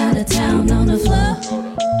 Working out of town on the floor.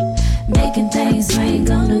 Making things rain,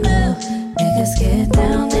 gonna go. Niggas get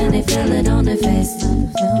down and they feel it on their face.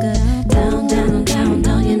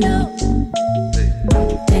 Down, you know.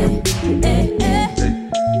 Hey, hey, hey.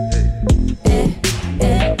 Hey,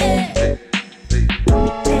 hey, hey.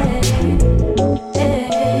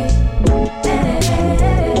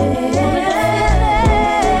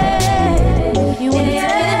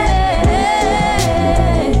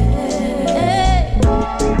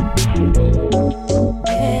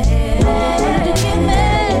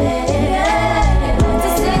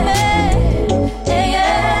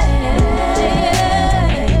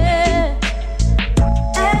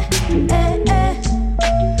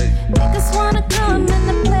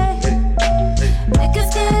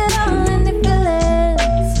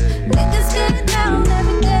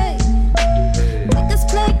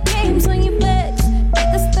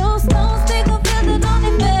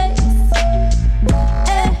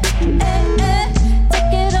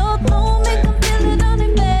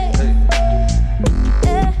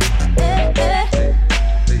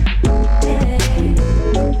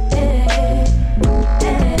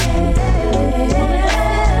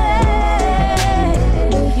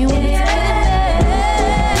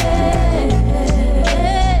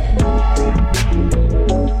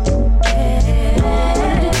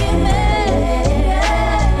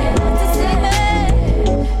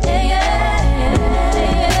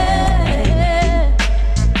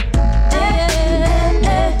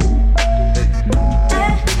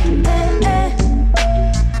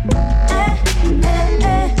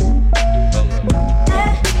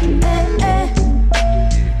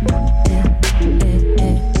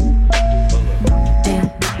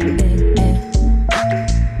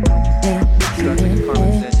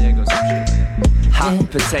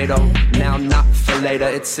 potato, now not for later.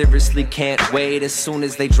 It seriously can't wait. As soon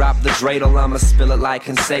as they drop the dreidel, I'ma spill it like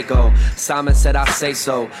Conseco. Simon said I say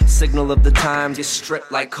so. Signal of the times, get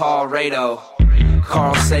stripped like Carl Rado.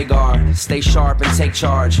 Carl Sagar, stay sharp and take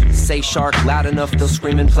charge. Say shark loud enough, they'll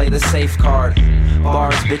scream and play the safe card.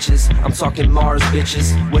 Bars, bitches, I'm talking Mars,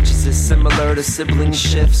 bitches. Which is similar to sibling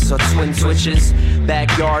shifts or twin switches.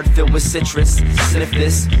 Backyard filled with citrus, sniff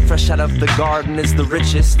this. Fresh out of the garden is the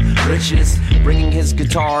richest. Riches, bringing his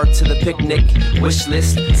guitar to the picnic. Wish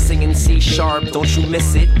list, singing C sharp, don't you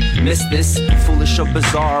miss it? Miss this, foolish or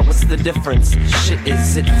bizarre, what's the difference? Shit,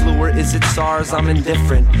 is it flu or is it SARS? I'm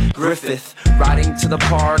indifferent. Griffith, riding came to the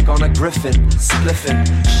park on a griffin, spliffin',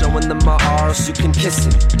 showing them my arse, you can kiss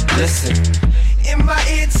it. Listen. In my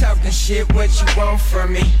ear talking shit, what you want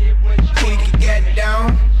from me? We can get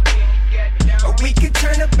down, or we can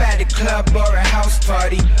turn up at a club or a house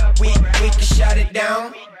party. We can shut it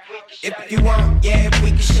down. If you want, yeah, we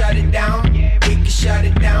can shut it down. We can shut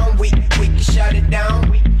it down. We can shut it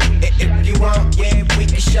down. If you want, yeah, we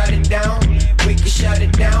can shut it down. We can shut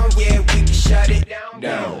it down. Yeah, we can shut it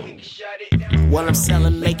down. What I'm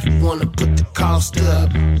selling make you wanna put the cost up.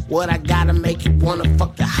 What I gotta make you wanna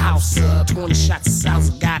fuck the house up. 20 shots of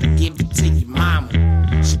salsa, gotta give it to your mama.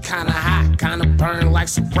 She kinda hot, kinda burn like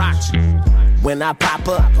sriracha. When I pop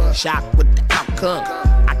up, shocked with the outcome.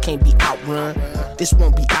 I can't be outrun, this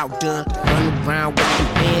won't be outdone. Run around with your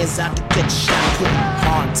hands out to get a shot put.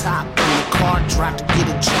 Hard top in the car, drop to get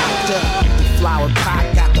it chopped up. The flower pot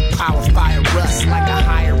got the power, fire rust like a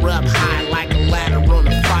higher up, high like a ladder on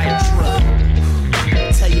a fire truck.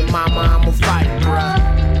 Tell your mama I'm a fighter, bruh.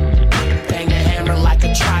 Bang the hammer like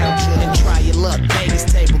a child should. And try your luck, Vegas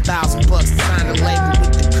table, $1,000 to sign a label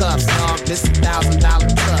with the cuffs, dog. This $1,000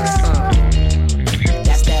 tux,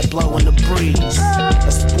 That's that blow in the breeze.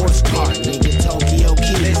 A sports car, nigga, Tokyo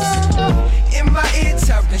Keys. In my ear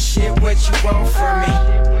talking shit, what you want from me?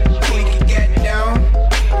 We can get down,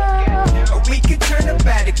 or we can turn up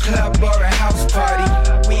at a club or a house party.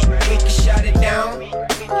 We can shut it down.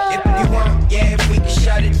 If you want, yeah, we can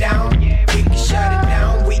shut it down. We can shut it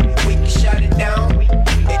down. We can shut it down.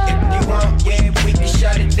 If you want, yeah, we can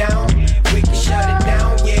shut it down. We can shut it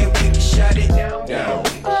down. Yeah, we can shut it down.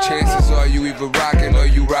 Chances are you either rocking or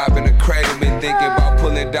you robbing a cradle. Been thinking about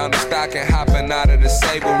pulling down the stock and hopping out of the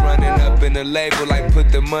sable. Running up in the label like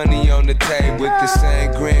put the money on the table. With the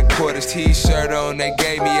same green quarters t-shirt on they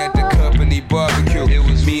gave me at the company barbecue. It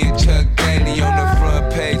was me and Chuck Daly on the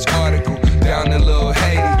front page article. Down in Little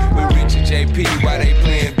Haiti with Rich and JP while they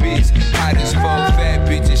playing beats. Hot as 4 fat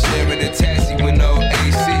bitches sharing a taxi with no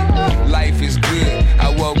AC. Life is good. I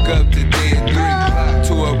woke up today at 3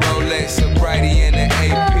 to a Rolex, sobriety, and an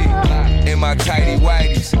AP. In my tighty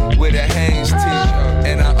whities with a Hanes tee.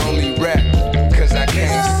 And I only rap cause I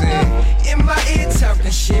can't sing. In my ear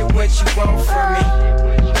talking shit, what you want from me?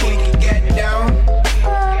 We can get down,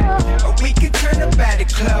 or we can turn up at a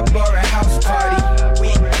club or a house party. We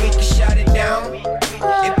can shut it down.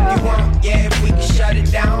 If you want, yeah, we can shut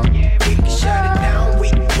it down. We can shut it down. We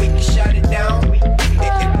can shut it down.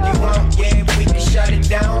 If you want, yeah, we can shut it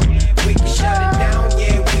down. We can shut it down.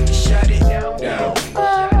 Yeah, we can shut it down.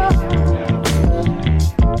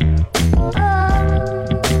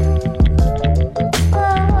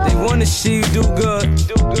 They wanna see you do good,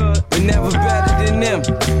 but never better than them.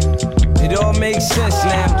 It all makes sense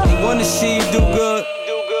now. They wanna see you do good,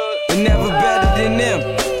 but never better than them.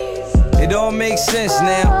 It all makes sense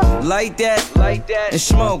now. Light that, and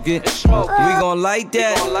smoke it. We gon' light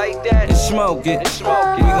that, and smoke it.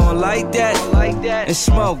 We gon' light that, and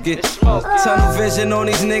smoke it. Tunnel vision on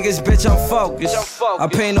these niggas, bitch, I'm focused. I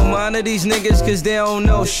pay no mind to these niggas cause they don't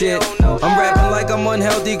know shit. I'm rapping like I'm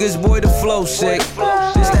unhealthy cause boy the flow sick.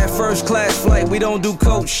 This that first class flight, we don't do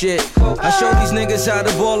coach shit. I show these niggas how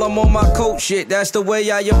to ball, I'm on my coach shit. That's the way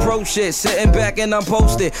I approach it. Sitting back and I'm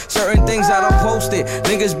posted. Certain things I don't post it.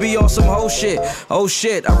 Niggas be on some whole shit. Oh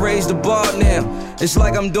shit, I raised the bar now. It's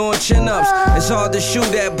like I'm doing chin-ups. It's hard to shoot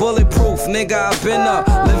that bulletproof. Nigga, I've been up.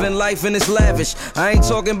 Living life and it's lavish. I ain't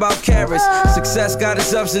talking about carrots. Success got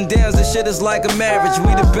its ups and downs. This shit is like a marriage.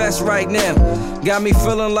 We the best right now. Got me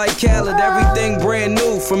feeling like Khaled. Everything brand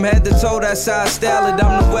new. From head to toe, that's how I style it.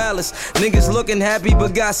 I'm the wildest. Niggas looking happy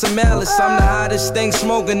but got some malice. I'm the hottest thing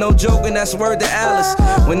smoking. No joking, that's word to Alice.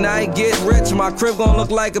 When I get rich, my crib gon'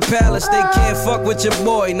 look like a palace. They can't fuck with your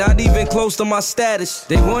boy. Not even close to my status.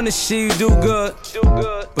 They wanna see you do good,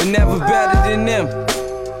 but never better than them.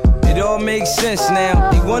 It all makes sense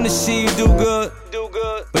now. They wanna see you do good,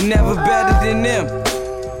 but never better than them.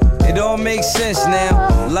 It all makes sense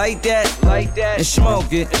now. Light that, and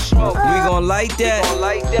smoke it. We gon' light that,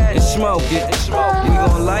 and smoke it. We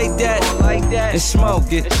gon' light that, and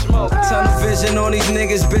smoke it. Tunnel vision on these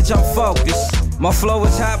niggas, bitch, I'm focused. My flow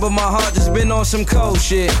is hot, but my heart just been on some cold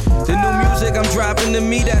shit. The new music I'm dropping to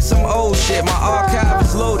me, that's some old shit. My archive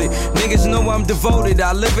is loaded. Niggas know I'm devoted.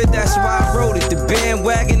 I live it, that's why I wrote it. The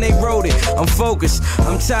bandwagon, they wrote it. I'm focused,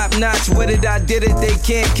 I'm top notch with it. I did it, they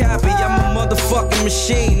can't copy. I'm a motherfucking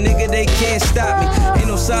machine, nigga, they can't stop me. Ain't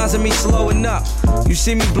no signs of me slowing up. You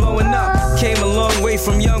see me blowing up. Came a long way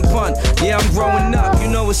from young pun. Yeah, I'm growing up. You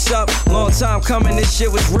know what's up. Long time coming, this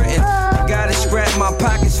shit was written. I gotta scrap, my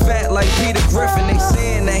pockets fat like Peter Griffin. They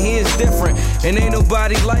saying that he is different, and ain't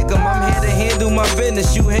nobody like him. I'm here to handle my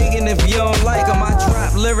business. You hating if you don't like them. I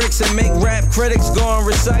drop lyrics and make rap critics go and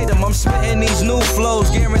recite them. I'm spitting these new flows,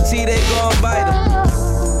 guarantee they gon' bite them.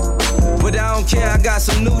 But I don't care, I got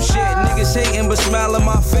some new shit. Niggas hating but smile in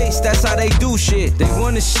my face, that's how they do shit. They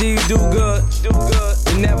wanna see you do good,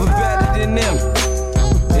 you're never better than them.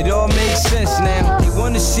 It all makes sense now. They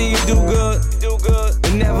wanna see you do good,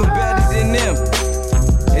 you're never better than them.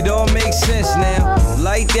 It all makes sense now.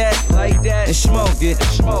 Light that, and smoke it.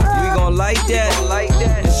 We gon' light that,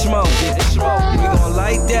 and smoke it. We gon'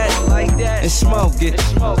 light that, and smoke it.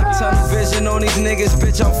 Tunnel vision on these niggas,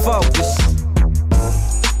 bitch, I'm focused.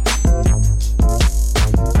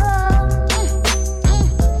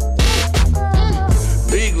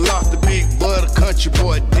 Big loft, the big butter, country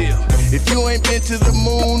boy deal. If you ain't been to the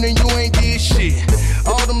moon, then you ain't did shit.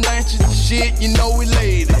 All them lanches and shit, you know we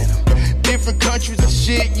laid in them. Different countries and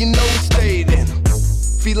shit, you know we stayed in them.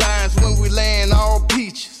 Felines when we land, all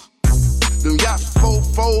peaches. Them yachts,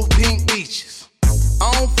 4 pink beaches.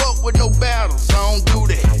 I don't fuck with no battles, I don't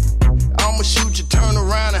do that. I'ma shoot you, turn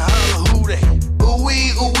around and holler who that. Ooh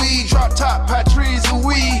wee, drop top, patries, ooh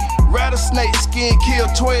wee. Rattlesnake skin, kill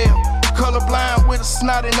 12. Colorblind with a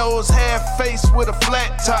snotty nose, half face with a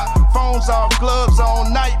flat top. Phones off, gloves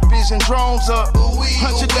on, night vision, drones up.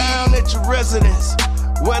 Punch it down at your residence.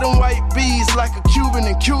 Wet them white bees like a Cuban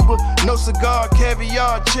in Cuba. No cigar,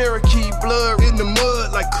 caviar, Cherokee blood in the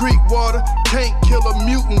mud like creek water. Can't kill a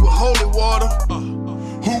mutant with holy water.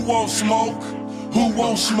 Who won't smoke? Who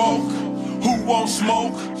won't smoke? Who won't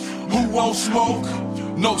smoke? Who won't smoke?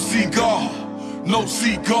 No cigar, no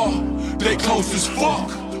cigar. They close as fuck,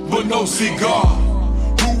 but no cigar.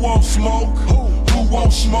 Who won't smoke? Who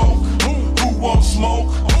won't smoke? Who won't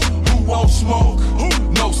smoke? Who won't smoke?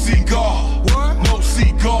 No cigar, no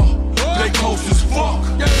cigar. They close as fuck,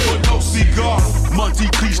 but no cigar. Monty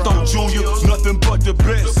Keystone Jr., nothing but the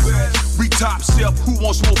best. We top shelf, who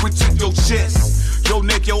won't smoke? Protect your chest. Your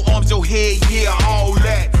neck, your arms, your head, yeah, all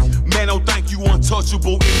that. Man, don't think you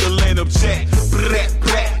untouchable in the land of Jack. Brat,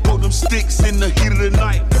 brat, throw them sticks in the heat of the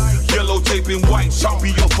night. Yellow tape and white, chalk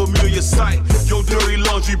be your familiar sight. Your dirty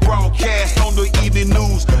laundry broadcast on the evening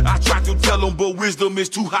news. I try to tell them, but wisdom is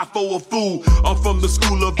too high for a fool. I'm from the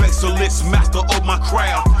school of excellence, master of my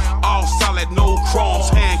craft. All solid, no crumbs,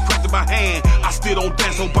 handcrafted by hand. I still don't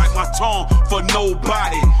dance, don't bite my tongue for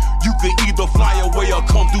nobody. You can either fly away or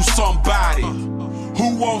come do somebody.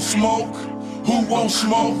 Who won't smoke? Who won't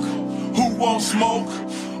smoke? Who won't smoke?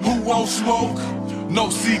 Who won't smoke? No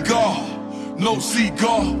cigar, no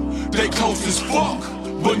cigar. They close as fuck,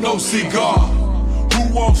 but no cigar.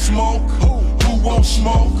 Who won't smoke? Who won't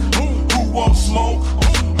smoke? Who won't smoke?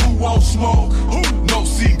 Who won't smoke? No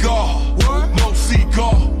cigar, no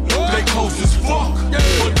cigar. They close as fuck,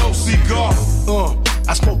 but no cigar.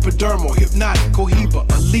 I smoke Padermo, hypnotic, cohiba,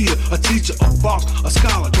 a leader, a teacher, a boss, a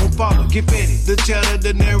scholar, don't follow, get petty, the cheddar,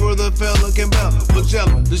 the narrow, the fella, Gambella,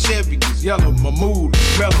 Magella, the Chevy is yellow, my mood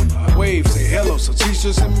is mellow, my waves say hello, so teach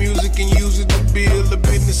us some music and use it to build a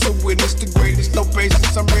business, so witness the greatest, no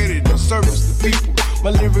patience, I'm ready to service the people, my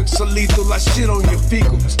lyrics are lethal, I shit on your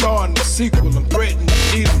fecal, starting a sequel, I'm threatening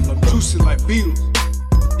the needle, I'm juicy like Beatles,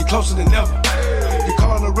 you're closer than ever, you're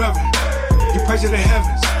calling a reverend, you pray to the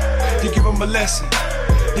heavens, you give them a lesson.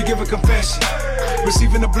 You give a confession,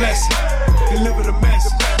 receiving a blessing, deliver the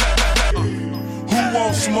message. Who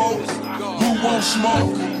won't smoke? Who won't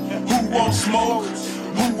smoke? Who won't smoke?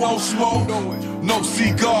 Who won't smoke? No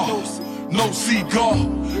cigar, no cigar.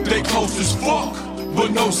 They close as fuck,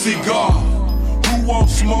 but no cigar. Who won't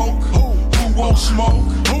smoke? Who won't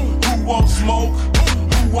smoke? Who won't smoke?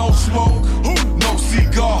 Who won't smoke? No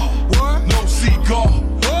cigar, no cigar.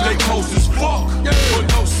 They close as fuck, but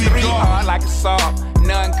no cigar. 3 hard like a saw.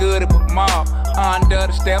 None good but mob. Under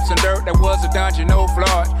the steps and dirt, there was a dungeon, no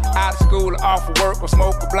floor. Out of school or off of work, or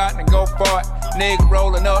smoke a blunt and go for it. Nigga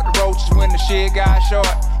rolling up the roaches when the shit got short.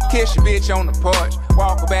 Kiss your bitch on the porch,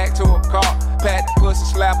 walk her back to her car. Pat the pussy,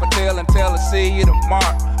 slap her tail and tell her see you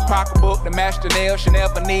tomorrow. Pocketbook to match the nail, she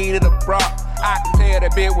never needed a bra. I can tell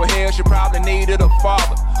that bitch with hell, she probably needed a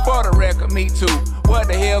father. For the record, me too. What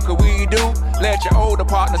the hell could we do? Let your older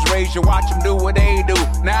partners raise you, watch them do what they do.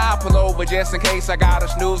 Now I pull over just in case I gotta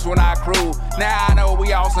snooze when I cruise. Now I know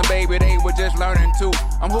we awesome, baby, they were just learning too.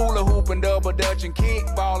 I'm hula hooping, double dutching,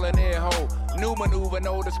 kickballing their hoe. New maneuver,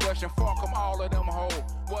 no discussion, fuck them all of them hoes.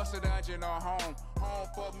 What's a dungeon or home? Home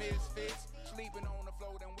for misfits, sleeping on the